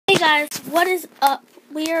guys, what is up?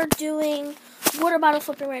 We are doing water bottle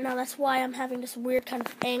flipping right now. That's why I'm having this weird kind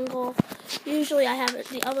of angle. Usually I have it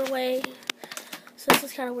the other way. So this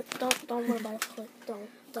is kind of weird. Don't water bottle flip. Don't.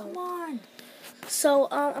 Come on. So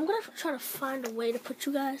I'm gonna try to find a way to put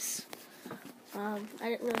you guys. I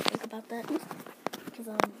didn't really think about that because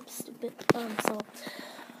I'm stupid. So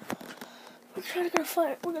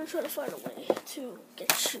we're gonna try to find a way to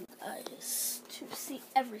get you guys to see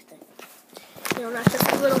everything. You know, not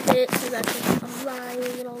just a little bit, so not just I'm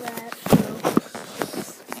lying and all that, you know.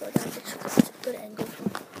 So I gotta get you guys a good angle.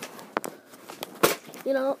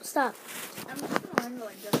 You know, stop. I'm just gonna angle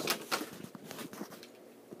like this.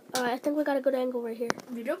 Alright, I think we got a good angle right here.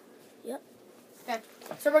 You do? Yep. Okay.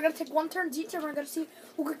 So we're gonna take one turn each and we're gonna see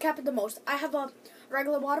who can cap it the most. I have a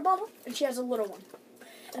regular water bottle and she has a little one.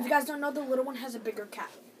 And if you guys don't know, the little one has a bigger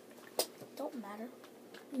cap. Don't matter.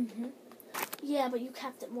 Mm-hmm. Yeah, but you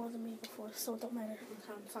capped it more than me before, so it don't matter.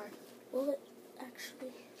 Okay, I'm sorry. Will it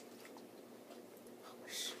actually? Oh,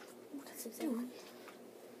 shit. That's exactly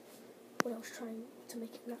what I was trying to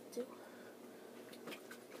make it not do.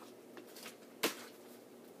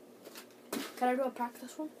 Can I do a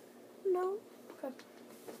practice one? No. Okay.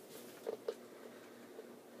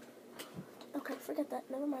 Okay, forget that.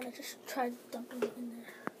 Never mind. I just tried dumping it in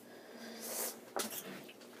there.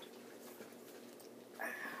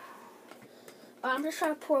 I'm just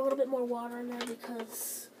trying to pour a little bit more water in there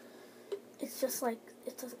because it's just like,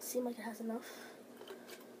 it doesn't seem like it has enough.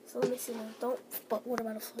 So let me see now. Don't, but what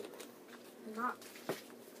about a flip? I'm not.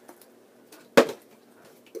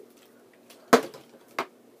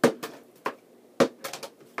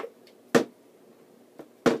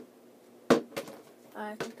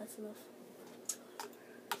 I think that's enough.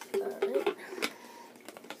 Alright.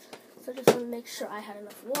 So I just want to make sure I had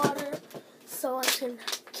enough water so I can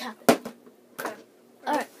cap it. Okay.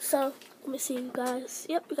 Alright, so let me see you guys.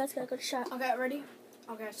 Yep, you guys got a good shot. Okay, ready?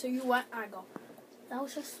 Okay, so you went, I go. That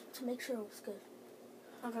was just to make sure it was good.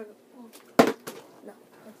 Okay. No.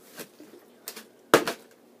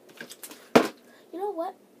 You know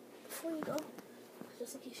what? Before you go,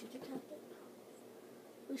 just in case you do cap it,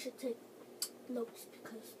 we should take notes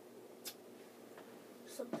because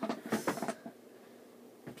sometimes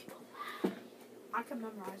people lie. I can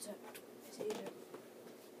memorize it. So you do.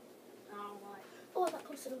 I don't know why. Oh, I got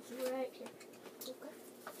post-it notes right here. Okay.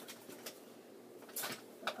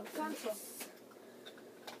 Pencil.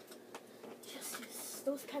 Yes.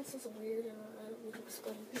 Those pencils are weird and I don't need to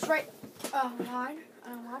explain. Just write line.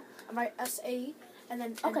 I write S-A-E and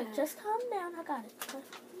then. Okay, just calm down. I got it. Okay.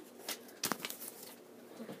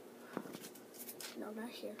 No, not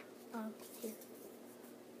here. Here.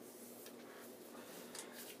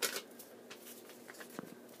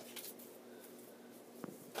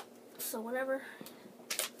 So whatever.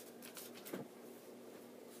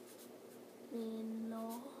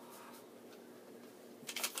 No.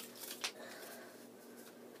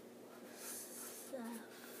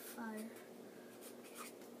 Sapphire.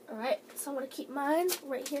 Alright, so I'm gonna keep mine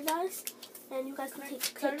right here, guys. And you guys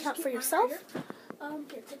can count for yourself.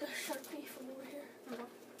 Here, take a Sharpie from over here.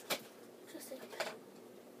 Just take a pen.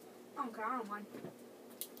 Okay, I don't mind.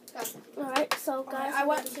 Alright, so guys. Okay, I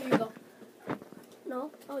went, so you go.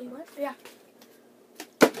 No? Oh, you went? Yeah.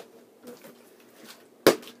 Oh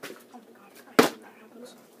my god, I hate when that happens.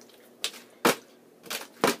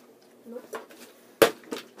 Nope.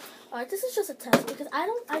 Alright, this is just a test because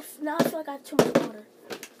now I feel like I have too much water.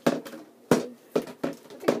 I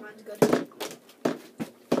think mine's good.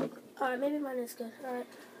 Alright, maybe mine is good. Alright.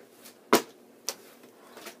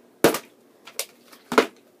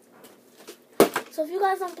 So if you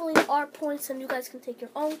guys don't believe our points, then you guys can take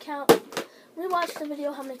your own count. Rewatch the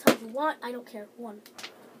video how many times you want. I don't care. One.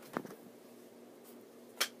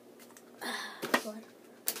 Go ahead.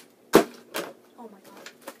 Oh my god.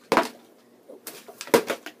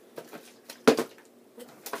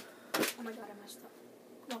 Oh my god, I messed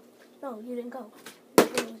up. No, you didn't go.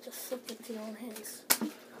 You just slipped into your own hands.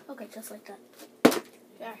 Okay, just like that.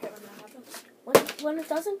 Yeah, I hate when that happens. When it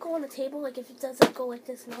doesn't go on the table, like if it doesn't go like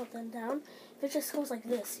this and up and down, if it just goes like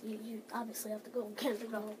this, you obviously have to go again to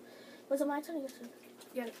go. Was it my turn or your turn?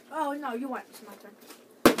 Yeah. Oh no, you went. It's my turn.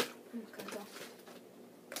 Okay, go.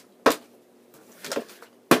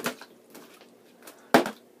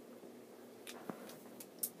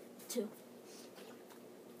 Two.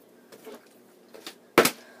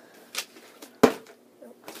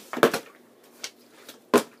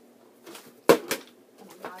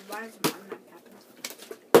 Why is mine not capping?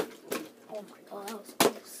 Oh my god. Oh, that was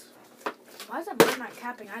close. Why is mine not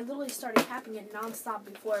capping? I literally started capping it non-stop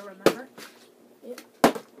before I remember. Yep.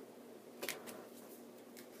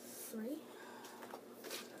 3.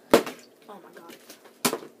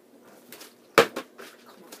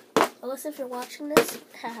 Alice, if you're watching this,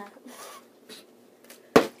 haha.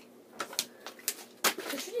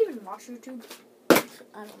 Does she even watch YouTube?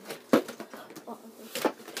 I don't know. Oh,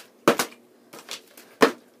 okay.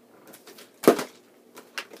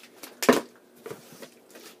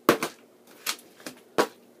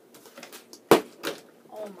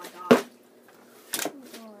 Oh my god.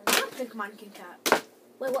 I think mine can cat.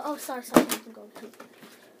 Wait, what? Oh, sorry, I can go too.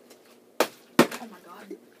 Oh my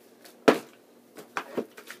god.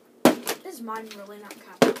 Is mine really not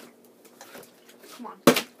capping? Come on.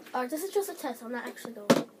 Alright, this is just a test. I'm not actually going.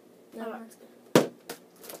 Yeah, Alright. mine's good.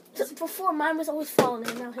 Just before, mine was always falling,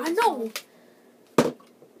 and now his I is know. falling.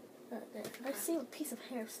 Right there. I see a piece of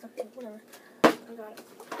hair stuck in it. Whatever. I got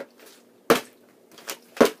it.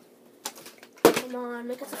 Come on,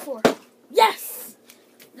 make it to 4. Yes!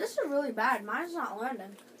 This is really bad. Mine's not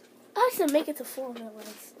landing. I said make it to 4.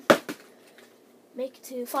 Realize. Make it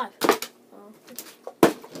to 5.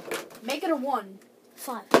 Make it a 1.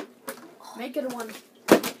 5. Make it a 1.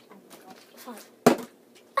 Oh my god. 5.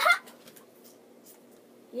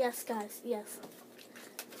 Yes, guys. Yes.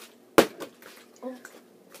 Oh.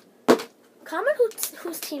 Comment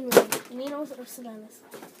whose team you're on. Nino's or Savannah's.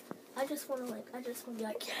 I just want to be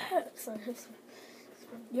like, yeah. Sorry.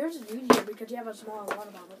 Yours is easier because you have a smaller water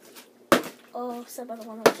bottle. Oh, except by the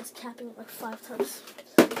one I was just capping it like 5 times.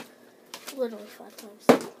 Literally 5 times.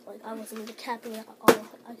 Like, I wasn't even capping it at all.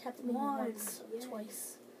 I capped it maybe once or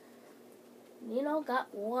twice. Nino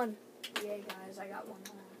got 1. Yay, guys, I got 1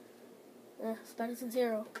 more. Yeah, it's better than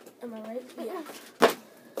 0. Am I right? Yeah.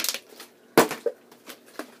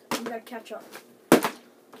 You gotta catch up.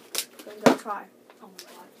 Then go try. Oh my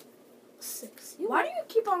god. 6. Why do you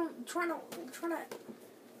keep on trying to?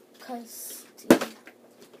 Because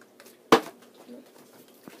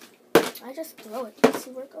I just throw it.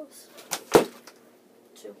 See where it goes.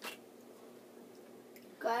 2.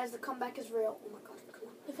 Guys, the comeback is real. Oh my god, come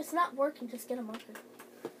on. If it's not working, just get a marker.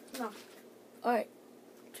 No. Alright.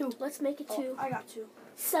 2. Let's make it to I got 2.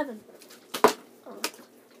 7. Oh. Oh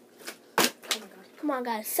my god. Come on,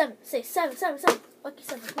 guys. 7. Say 7, 7, 7. Lucky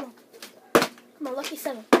 7. Come on. Come on, lucky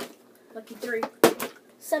 7. Lucky 3.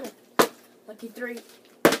 7. Lucky 3.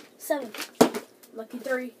 7. Lucky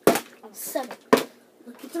 3. 7.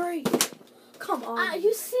 Lucky 3. Come on.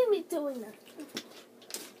 You see me doing that.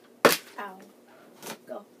 Ow.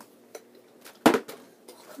 Go. Oh,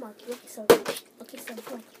 come on, lucky 7. Lucky 7.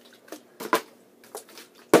 Come on.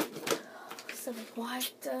 7.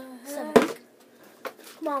 What the heck? 7.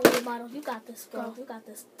 Come on, water bottle. You got this, bro. Go. You got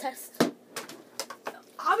this. Test.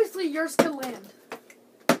 Obviously, yours can land.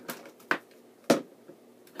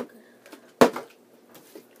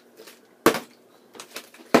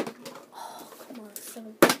 Oh, come on.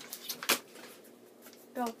 7.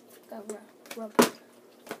 Go. Got rub.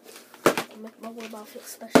 Make my water bottle feel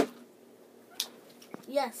special.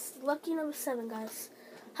 Yes, lucky number 7, guys.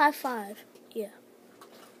 High 5. Yeah.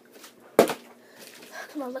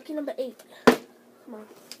 Come on, lucky number 8. Come on,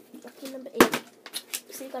 lucky number 8.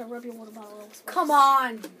 So you gotta rub your water bottle. Come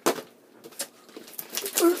on.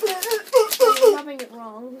 You're rubbing it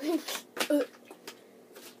wrong. If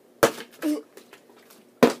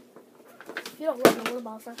you don't rub your water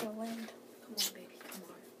bottle, it's not gonna land. Come on, baby. Come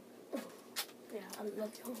on. Yeah. I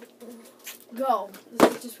love you. Go.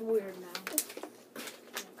 This is just weird now.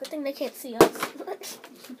 Good thing they can't see us.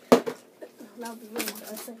 That would be really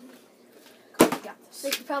embarrassing. Come on, you got this. They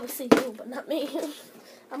can probably see you, but not me.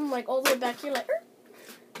 I'm like all the way back here, like.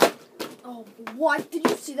 Oh, what? Did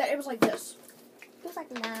you see that? It was like this. It was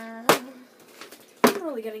like, nah. I'm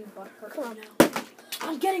really getting butt hurt Come on. now.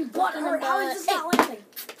 I'm getting butt hurt. How is this not landing?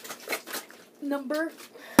 Number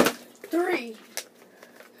 3.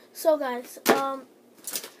 So guys,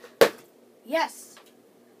 Yes.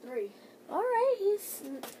 3. alright, he's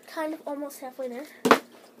kind of almost halfway there.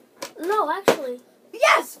 No, actually,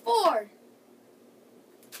 Yes, 4.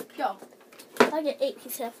 Go. I get 8,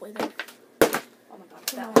 he's halfway there. Oh my god,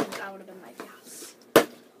 that would have been like yes.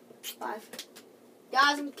 5.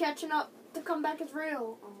 Guys, I'm catching up. The comeback is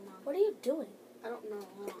real. Oh no. What are you doing? I don't know.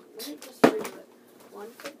 Hold on. Let me just redo it. 1,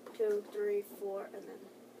 2, 3, 4, and then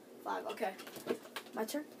 5. Okay. My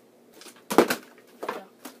turn. Go.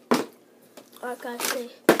 Alright guys,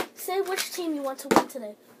 say which team you want to win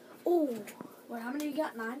today. Ooh, Wait, how many you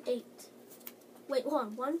got? 9? 8. Wait, hold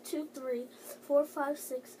on. 1, 2, 3, 4, 5,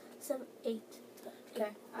 6, 7, 8.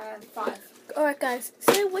 Okay, I have 5. Alright guys,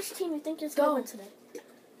 say which team you think is Go. gonna win today.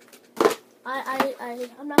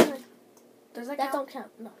 I'm not gonna. Does that That count? don't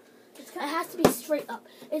count. No. It has to be straight up.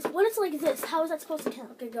 It's when it's like this. How is that supposed to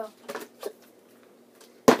count? Okay, go.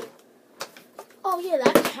 Oh yeah,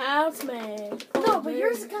 that counts, man. Oh, No, but man.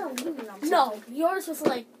 yours is kind of leaning on No, yours was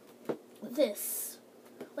like this.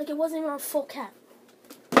 Like it wasn't even a full cap.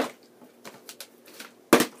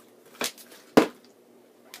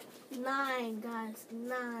 9, guys.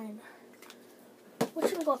 9. What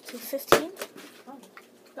should we go up to? 15? Oh,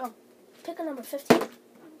 go. Pick a number. 15?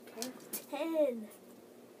 Okay. 10.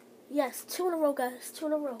 Yes, 2 in a row, guys. 2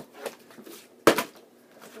 in a row.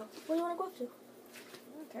 What do you want to go up to? I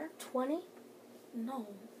don't care. 20? No.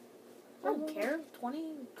 I don't care. 20.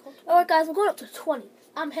 Alright, guys, we're going up to 20.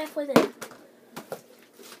 I'm halfway there.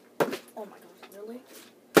 Oh my gosh, really?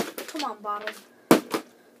 Come on, bottle.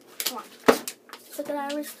 Come on. Look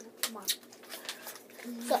at Iris. Come on.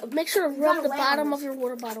 So make sure to You rub gotta the lay on bottom this. of your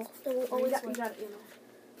water bottle. It will always You work. got it, you know.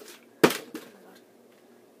 Oh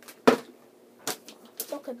my god.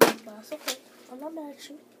 It's okay, baby boss. Okay. I'm not mad at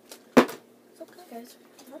you. It's okay. Guys.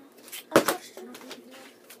 I trust you.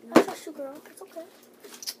 I trust you, girl. It's okay.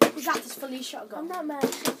 You got this, Felicia. Go. I'm not mad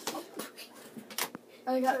at you.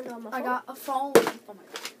 I Turn on my got phone. a phone. Oh my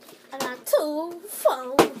god. I got 2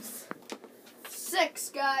 phones. 6,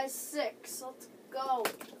 guys. 6. Let's go.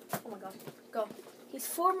 Oh my god. Go. He's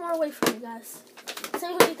 4 more away from you guys. Say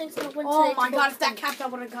who you think's gonna win Oh today. my god, if that capped, I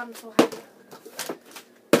would have gotten so happy.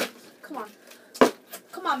 Come on.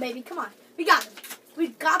 Come on, baby. Come on. We got it. We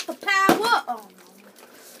got the power. Oh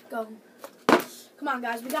no. Go. Come on,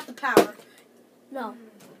 guys. We got the power. No,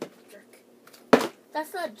 Jerk.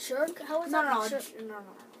 that's not a jerk. How is No, that no, a no. jerk? No.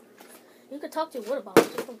 You can talk to your water bottle.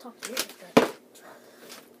 Just don't talk to me like that.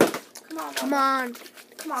 Come on. Come on.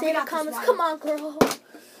 Come on. Say We in the got comments. this. Come on, girl.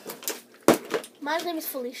 My name is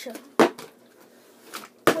Felicia.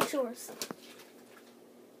 What's yours?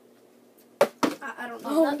 I don't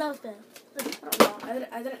know. That was bad. I don't know.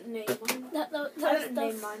 I didn't name mine. I didn't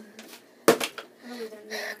name mine. I really didn't name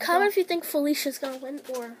mine. Comment if you think Felicia's gonna win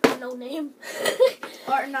or no name.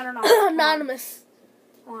 Or no. Anonymous.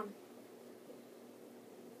 Hold on.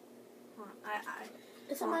 Hold on.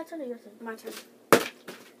 Is it my turn or your turn? My turn.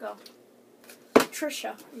 Go.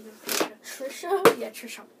 Trisha. Trisha? Yeah,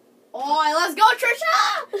 Trisha. Oh, let's go, Trisha!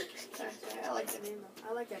 Sorry, I like that name though.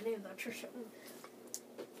 I like that name though, Trisha.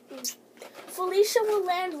 Felicia will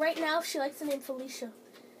land right now if she likes the name Felicia.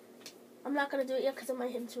 I'm not gonna do it yet because I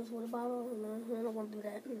might hit into his water bottle. No, I don't want to do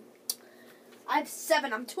that. I have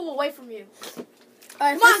 7. I'm 2 away from you.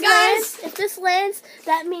 Alright, Come on, guys! If this lands,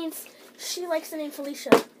 that means she likes the name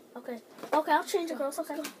Felicia. Okay. Okay, I'll change it, girls.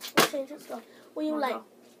 Okay. I'll change it. Let's go. What do you like?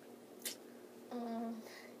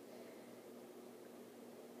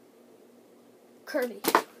 Kirby.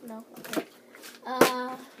 No. Okay.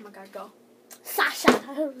 Oh my god, go. Sasha.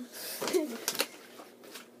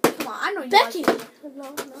 Come on, I know you Becky. like it.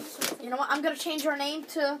 No. You know what? I'm gonna change her name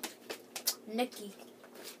to Nikki.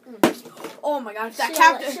 Oh my god, that She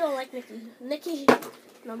captain. don't like Nikki. Nikki.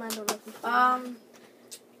 No, mine don't like Nikki.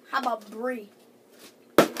 How about Bree?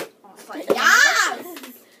 Oh, it's like, yes!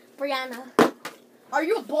 Brianna. Are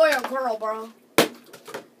you a boy or girl, bro?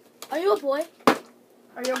 Are you a boy?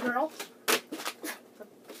 Are you a girl?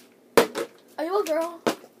 Are you a girl?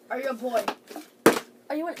 Are you a boy?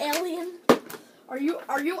 Are you an alien? Are you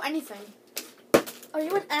anything? Are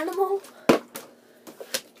you an animal?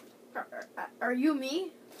 Are you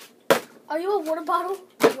me? Are you a water bottle?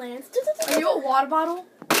 Lance. Are you a water bottle?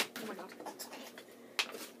 Oh my god.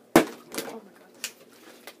 Oh my god.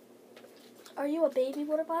 Are you a baby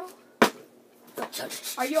water bottle?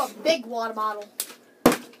 Are you a big water bottle?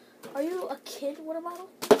 Are you a kid water bottle?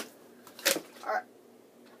 Are-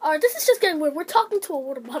 Alright, this is just getting weird. We're talking to a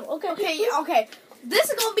water bottle, okay? Okay. This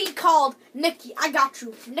is gonna be called Nikki. I got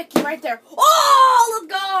you. Nikki right there. Oh, let's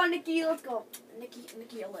go, Nikki. Let's go. Nikki,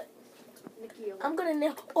 you're lit. Nikki, you're lit. I'm gonna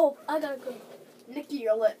nail. Oh, I gotta go. Nikki,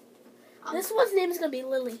 you're lit. This one's name is gonna be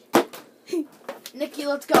Lily. Nikki,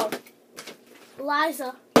 let's go.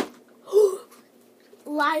 Liza.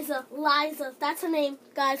 Liza. That's her name,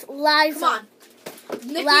 guys. Liza. Come on.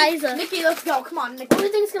 Nikki, Liza. Nikki, let's go. Come on, Who Nikki. do you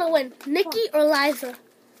think is gonna win? Nikki or Liza?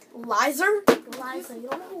 Lizer? Liza. You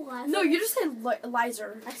don't know who Liza? No, you just said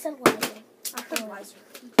Lizer. I said Liza. I heard Lizer.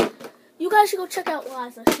 You guys should go check out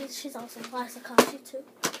Liza. She's awesome. Liza Kashi too.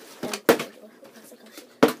 And Liza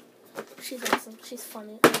Kashi. She's awesome. She's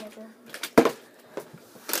funny. I love her.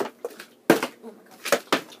 Oh my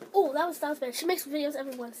god. Oh, that was bad. She makes videos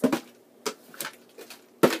every Wednesday.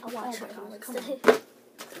 I watch her Oh my every God, Wednesday.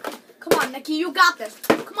 Come on, Nikki, you got this.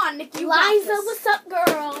 Come on, Nikki, you got Liza, this. what's up,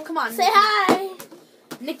 girl? Come on, Say Nikki. hi.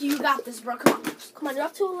 Nikki, you got this, bro. Come on. Come on, you're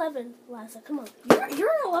up to 11, Liza. Come on. You're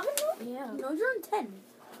in 11 now? Yeah. No, you're in 10.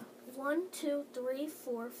 1, 2, 3,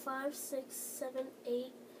 4, 5, 6, 7, 8,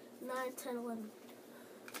 9, 10, 11.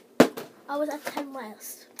 I was at 10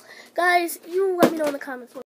 last. Guys, you let me know in the comments.